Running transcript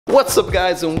What's up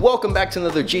guys, and welcome back to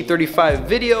another G35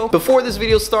 video. Before this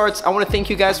video starts, I want to thank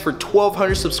you guys for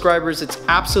 1,200 subscribers. It's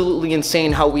absolutely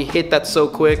insane how we hit that so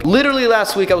quick. Literally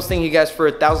last week I was thanking you guys for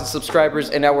 1,000 subscribers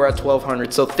and now we're at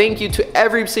 1,200. So thank you to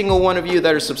every single one of you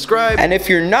that are subscribed. And if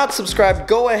you're not subscribed,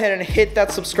 go ahead and hit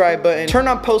that subscribe button. Turn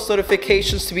on post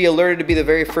notifications to be alerted to be the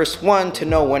very first one to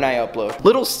know when I upload.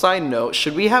 Little side note,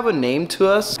 should we have a name to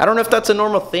us? I don't know if that's a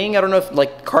normal thing. I don't know if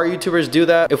like car YouTubers do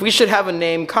that. If we should have a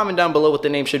name, comment down below what the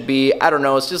name should be. I don't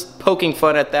know, it's just poking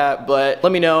fun at that, but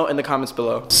let me know in the comments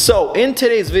below. So in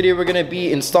today's video, we're gonna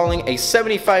be installing a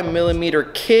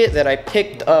 75mm kit that I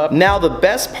picked up. Now the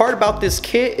best part about this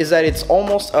kit is that it's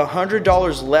almost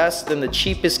 $100 less than the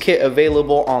cheapest kit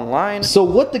available online. So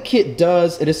what the kit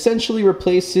does, it essentially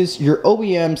replaces your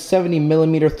OEM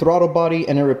 70mm throttle body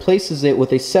and it replaces it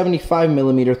with a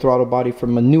 75mm throttle body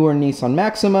from a newer Nissan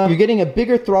Maxima. You're getting a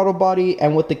bigger throttle body,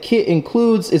 and what the kit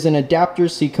includes is an adapter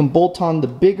so you can bolt on the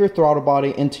bigger throttle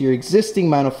body into your existing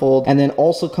manifold, and then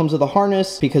also comes with a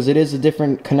harness because it is a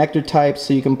different connector type,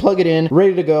 so you can plug it in,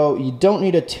 ready to go. You don't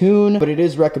need a tune, but it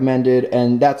is recommended,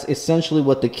 and that's essentially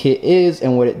what the kit is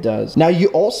and what it does. Now you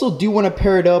also do want to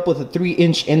pair it up with a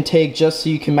 3-inch intake just so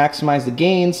you can maximize the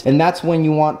gains, and that's when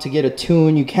you want to get a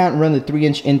tune. You can't run the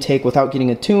 3-inch intake without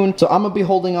getting a tune, so I'm gonna be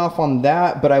holding off on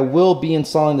that, but I will be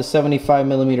installing the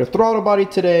 75mm throttle body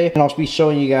today, and I'll be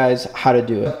showing you guys how to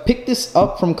do it. I picked this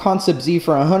up from Concept Z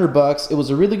for $100. It was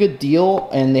a really good deal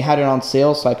and they had it on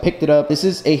sale, so I picked it up. This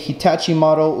is a Hitachi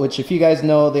model, which if you guys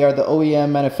know, they are the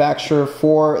OEM manufacturer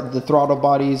for the throttle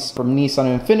bodies from Nissan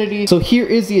and Infiniti. So here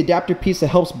is the adapter piece that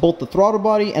helps both the throttle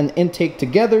body and the intake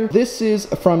together. This is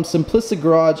from Simplistic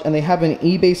Garage and they have an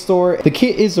eBay store. The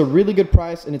kit is a really good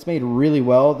price and it's made really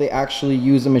well. They actually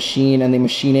use a machine and they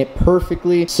machine it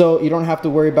perfectly, so you don't have to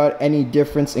worry about any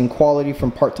difference in quality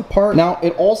from part to part. Now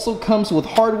it also comes with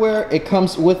hardware. It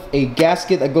comes with a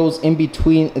gasket that goes in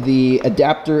between the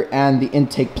adapter and the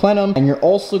intake plenum, and you're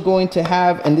also going to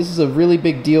have, and this is a really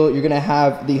big deal, you're going to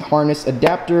have the harness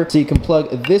adapter so you can plug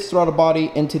this throttle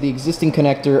body into the existing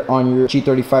connector on your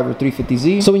G35 or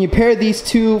 350Z. So when you pair these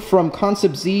two from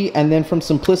Concept Z and then from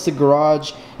Simplistic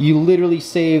Garage, you literally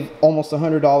save almost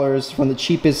 $100 from the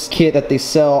cheapest kit that they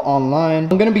sell online.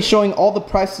 I'm going to be showing all the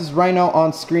prices right now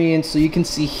on screen, so you can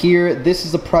see here this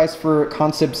is the price for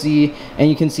Concept Z, and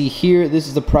you can see here this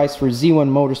is the price for Z1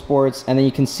 Motorsports, and then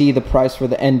you can see the price for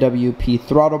the NWP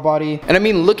throttle body. And I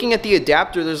mean, looking at the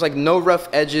adapter, there's like no rough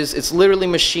edges. It's literally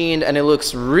machined and it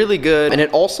looks really good, and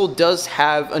it also does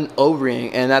have an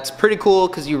O-ring, and that's pretty cool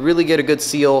because you really get a good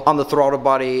seal on the throttle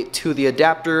body to the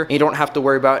adapter, and you don't have to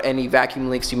worry about any vacuum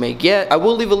leaks you may get. I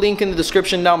will leave a link in the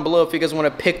description down below if you guys want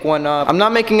to pick one up. I'm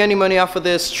not making any money off of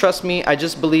this, trust me. I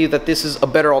just believe that this is a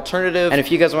better alternative, and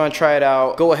if you guys want to try it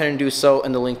out, go ahead and do so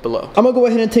in the link below. I'm gonna go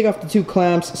ahead and take off the two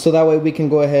clamps so that way we can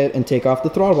go ahead and take off the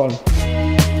throttle body.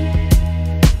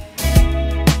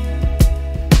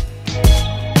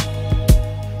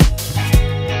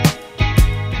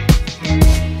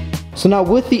 So now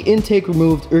with the intake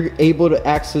removed, you're able to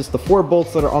access the 4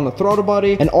 bolts that are on the throttle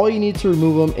body, and all you need to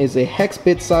remove them is a hex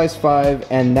bit size 5,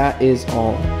 and that is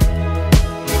all.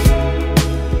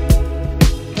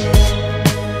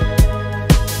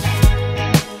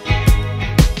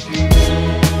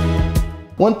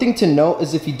 One thing to note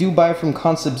is if you do buy from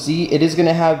Concept Z, it is going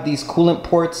to have these coolant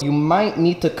ports. You might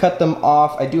need to cut them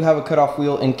off. I do have a cutoff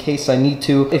wheel in case I need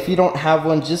to. If you don't have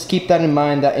one, just keep that in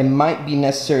mind that it might be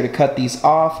necessary to cut these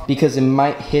off because it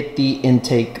might hit the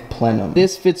intake plenum.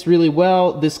 This fits really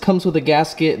well. This comes with a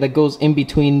gasket that goes in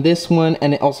between this one,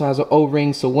 and it also has an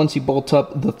O-ring, so once you bolt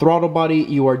up the throttle body,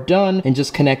 you are done, and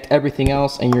just connect everything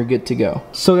else and you're good to go.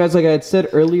 So guys, like I had said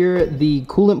earlier, the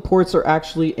coolant ports are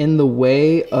actually in the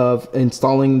way of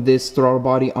installing this throttle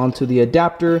body onto the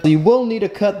adapter. So you will need to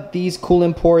cut these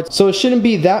coolant ports, so it shouldn't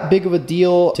be that big of a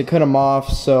deal to cut them off,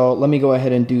 so let me go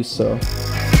ahead and do so.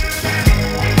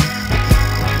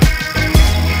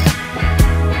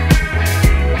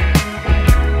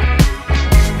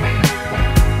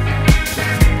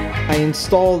 I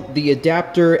installed the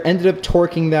adapter, ended up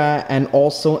torquing that, and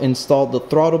also installed the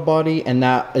throttle body, and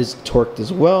that is torqued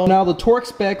as well. Now the torque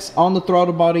specs on the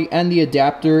throttle body and the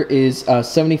adapter is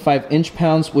 75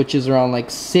 inch-pounds, which is around like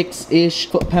 6-ish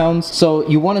foot-pounds. So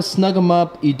you want to snug them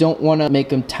up. You don't want to make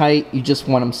them tight. You just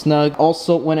want them snug.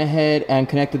 Also went ahead and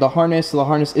connected the harness. So the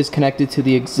harness is connected to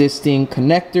the existing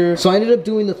connector. So I ended up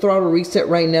doing the throttle reset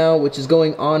right now, which is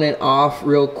going on and off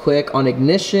real quick on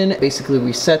ignition. Basically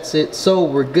resets it. So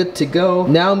we're good to go.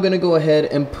 Now I'm gonna go ahead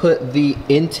and put the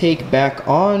intake back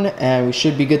on and we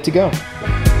should be good to go.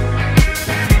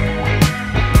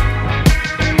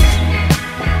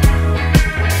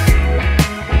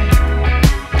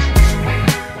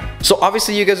 So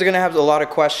obviously you guys are gonna have a lot of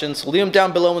questions, so leave them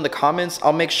down below in the comments.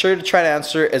 I'll make sure to try to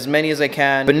answer as many as I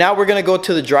can. But now we're gonna go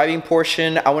to the driving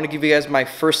portion. I wanna give you guys my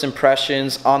first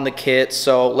impressions on the kit,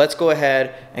 so let's go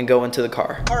ahead and go into the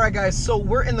car. All right guys, so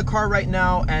we're in the car right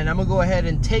now, and I'm gonna go ahead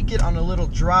and take it on a little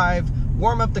drive,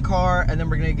 warm up the car, and then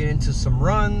we're gonna get into some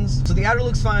runs. So the outer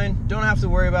looks fine, don't have to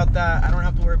worry about that. I don't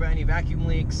have to worry about any vacuum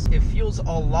leaks. It feels a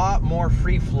lot more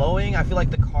free flowing. I feel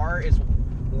like the car is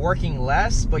working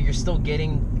less, but you're still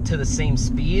getting to the same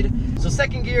speed. So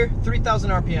second gear,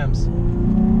 3,000 RPMs.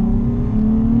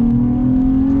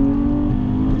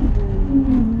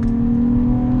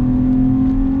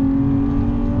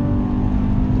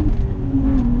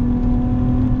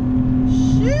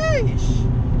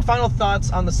 Sheesh. Final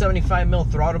thoughts on the 75mm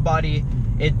throttle body.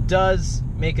 It does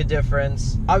make a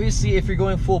difference. Obviously, if you're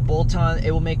going full bolt-on,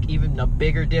 it will make even a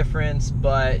bigger difference,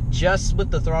 but just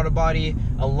with the throttle body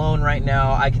alone right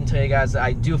now, I can tell you guys that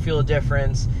I do feel a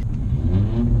difference.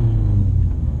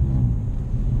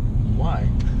 Why?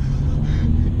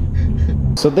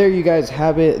 So there you guys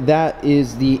have it. That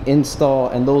is the install,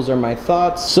 and those are my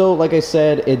thoughts. So like I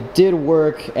said, it did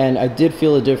work, and I did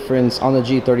feel a difference on the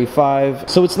G35.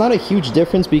 So it's not a huge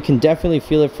difference, but you can definitely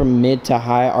feel it from mid to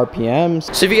high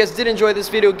RPMs. So if you guys did enjoy this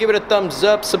video, give it a thumbs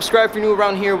up. Subscribe if you're new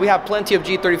around here. We have plenty of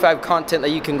G35 content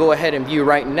that you can go ahead and view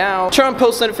right now. Turn on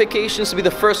post notifications to be the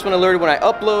first one alerted when I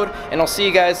upload, and I'll see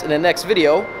you guys in the next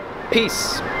video.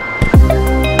 Peace.